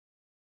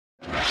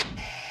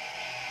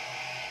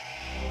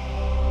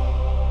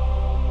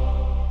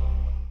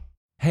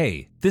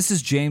Hey, this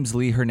is James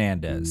Lee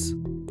Hernandez.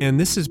 And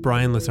this is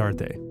Brian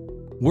Lazarte.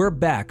 We're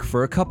back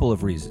for a couple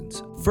of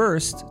reasons.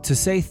 First, to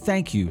say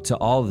thank you to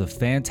all the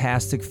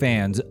fantastic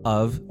fans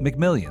of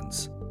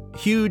McMillions.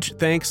 Huge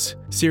thanks.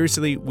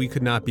 Seriously, we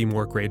could not be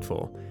more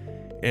grateful.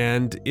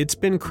 And it's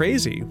been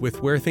crazy.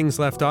 With where things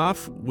left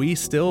off, we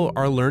still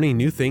are learning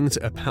new things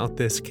about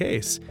this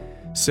case.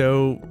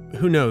 So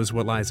who knows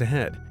what lies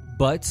ahead.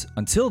 But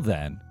until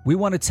then, we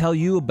want to tell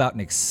you about an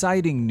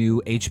exciting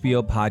new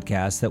HBO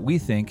podcast that we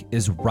think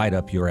is right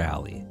up your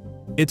alley.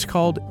 It's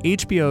called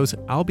HBO's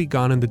I'll Be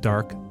Gone in the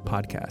Dark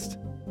podcast.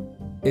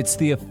 It's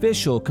the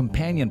official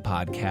companion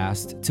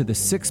podcast to the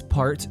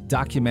 6-part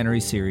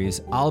documentary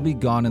series I'll Be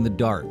Gone in the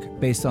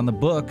Dark, based on the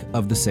book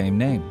of the same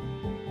name.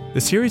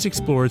 The series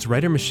explores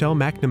writer Michelle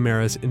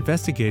McNamara's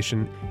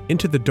investigation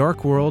into the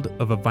dark world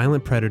of a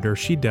violent predator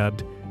she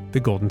dubbed the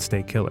Golden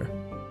State Killer.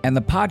 And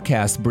the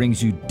podcast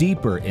brings you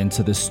deeper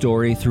into the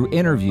story through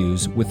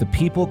interviews with the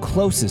people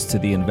closest to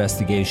the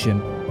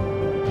investigation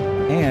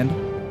and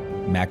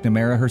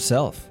McNamara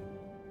herself.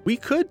 We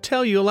could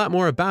tell you a lot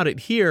more about it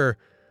here,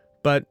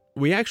 but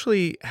we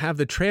actually have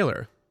the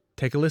trailer.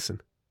 Take a listen.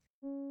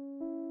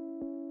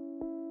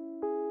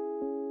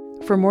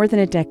 For more than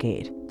a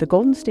decade, the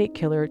Golden State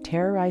Killer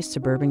terrorized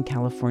suburban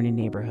California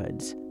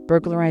neighborhoods,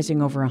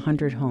 burglarizing over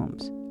 100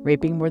 homes,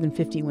 raping more than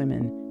 50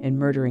 women, and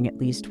murdering at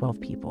least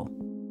 12 people.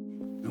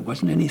 It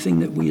wasn't anything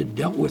that we had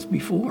dealt with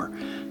before,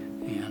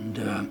 and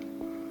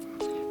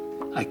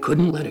I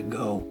couldn't let it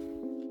go.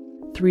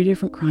 3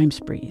 different crime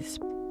sprees,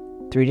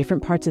 3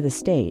 different parts of the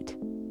state,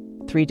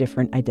 3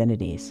 different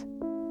identities: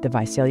 the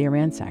Visalia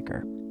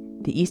ransacker,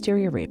 the East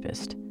Area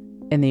rapist,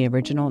 and the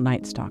original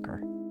Night Stalker.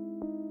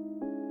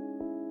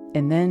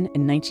 And then,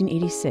 in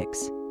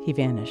 1986, he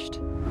vanished.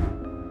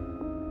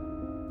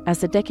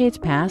 As the decades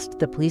passed,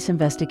 the police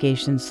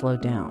investigations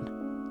slowed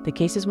down. The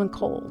cases went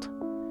cold.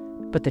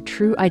 But the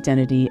true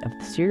identity of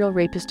the serial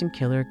rapist and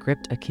killer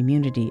gripped a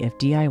community of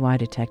DIY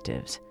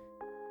detectives.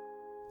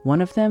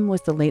 One of them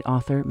was the late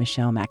author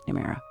Michelle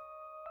McNamara.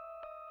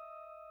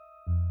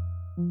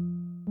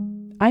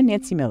 I'm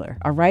Nancy Miller,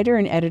 a writer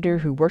and editor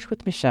who worked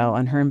with Michelle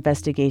on her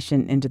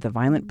investigation into the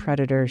violent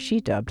predator she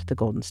dubbed the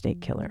Golden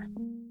State Killer.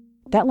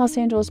 That Los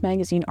Angeles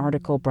Magazine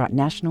article brought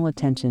national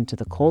attention to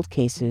the cold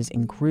cases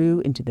and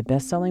grew into the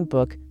best-selling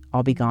book,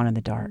 I'll Be Gone in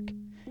the Dark.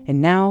 And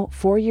now,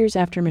 4 years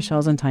after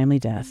Michelle's untimely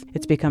death,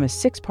 it's become a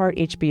 6-part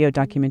HBO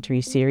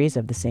documentary series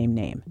of the same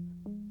name.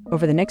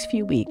 Over the next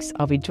few weeks,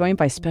 I'll be joined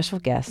by special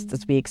guests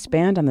as we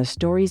expand on the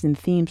stories and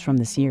themes from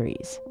the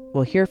series.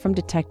 We'll hear from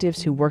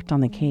detectives who worked on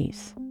the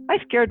case. I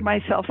scared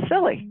myself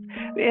silly.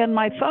 And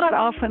my thought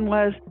often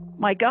was,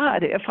 my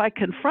God, if I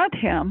confront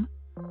him,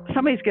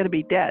 somebody's going to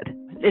be dead.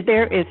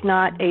 There is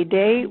not a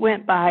day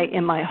went by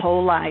in my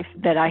whole life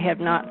that I have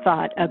not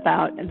thought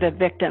about the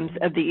victims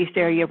of the East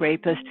Area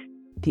rapist.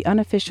 The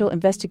unofficial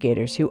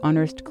investigators who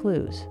unearthed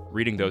clues.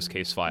 Reading those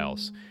case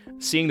files,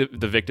 seeing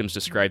the victims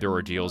describe their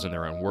ordeals in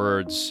their own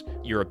words,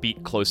 you're a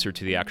beat closer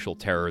to the actual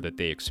terror that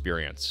they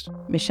experienced.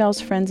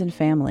 Michelle's friends and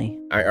family.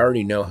 I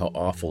already know how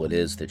awful it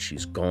is that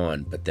she's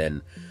gone, but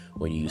then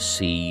when you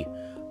see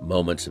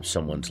moments of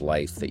someone's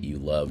life that you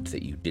loved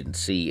that you didn't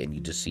see, and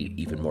you just see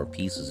even more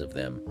pieces of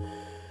them,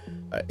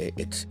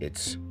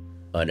 it's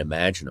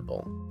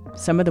unimaginable.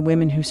 Some of the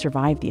women who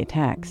survived the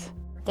attacks.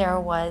 There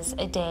was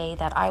a day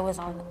that I was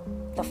on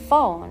the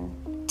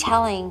phone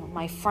telling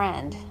my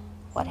friend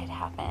what had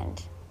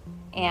happened,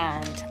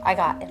 and I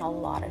got in a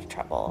lot of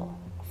trouble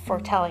for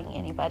telling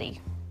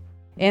anybody.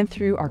 And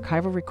through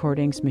archival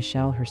recordings,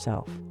 Michelle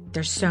herself.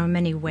 There's so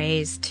many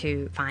ways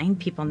to find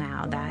people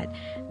now that,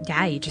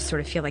 you just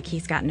sort of feel like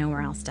he's got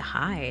nowhere else to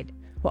hide.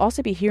 We'll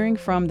also be hearing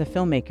from the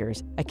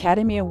filmmakers,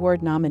 Academy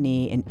Award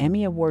nominee and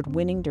Emmy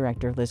Award-winning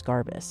director Liz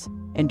Garbus,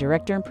 and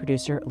director and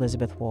producer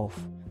Elizabeth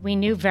Wolfe. We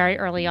knew very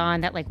early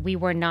on that we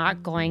were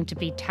not going to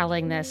be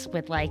telling this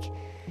with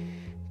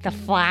the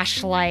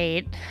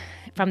flashlight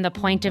from the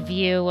point of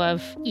view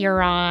of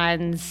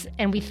Irans.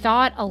 And we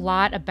thought a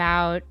lot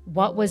about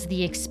what was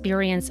the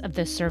experience of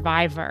the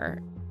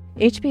survivor.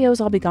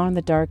 HBO's I'll Be Gone in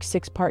the Dark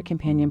 6-part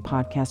companion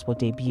podcast will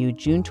debut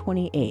June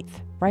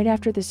 28th, right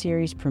after the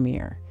series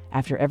premiere.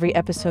 After every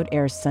episode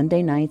airs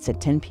Sunday nights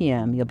at 10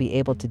 p.m., you'll be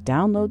able to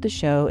download the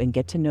show and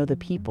get to know the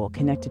people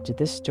connected to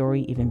this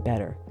story even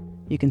better.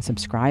 You can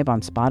subscribe on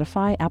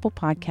Spotify, Apple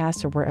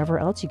Podcasts, or wherever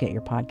else you get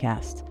your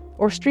podcasts.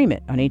 Or stream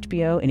it on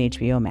HBO and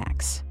HBO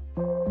MAX.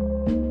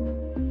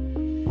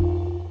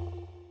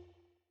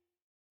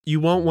 You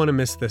won't want to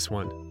miss this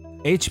one.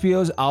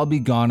 HBO's I'll Be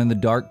Gone in the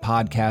Dark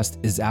podcast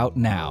is out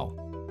now.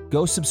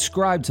 Go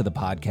subscribe to the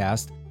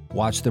podcast,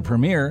 watch the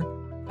premiere,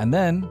 and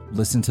then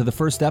listen to the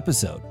first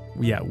episode.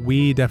 Yeah,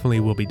 we definitely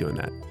will be doing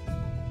that.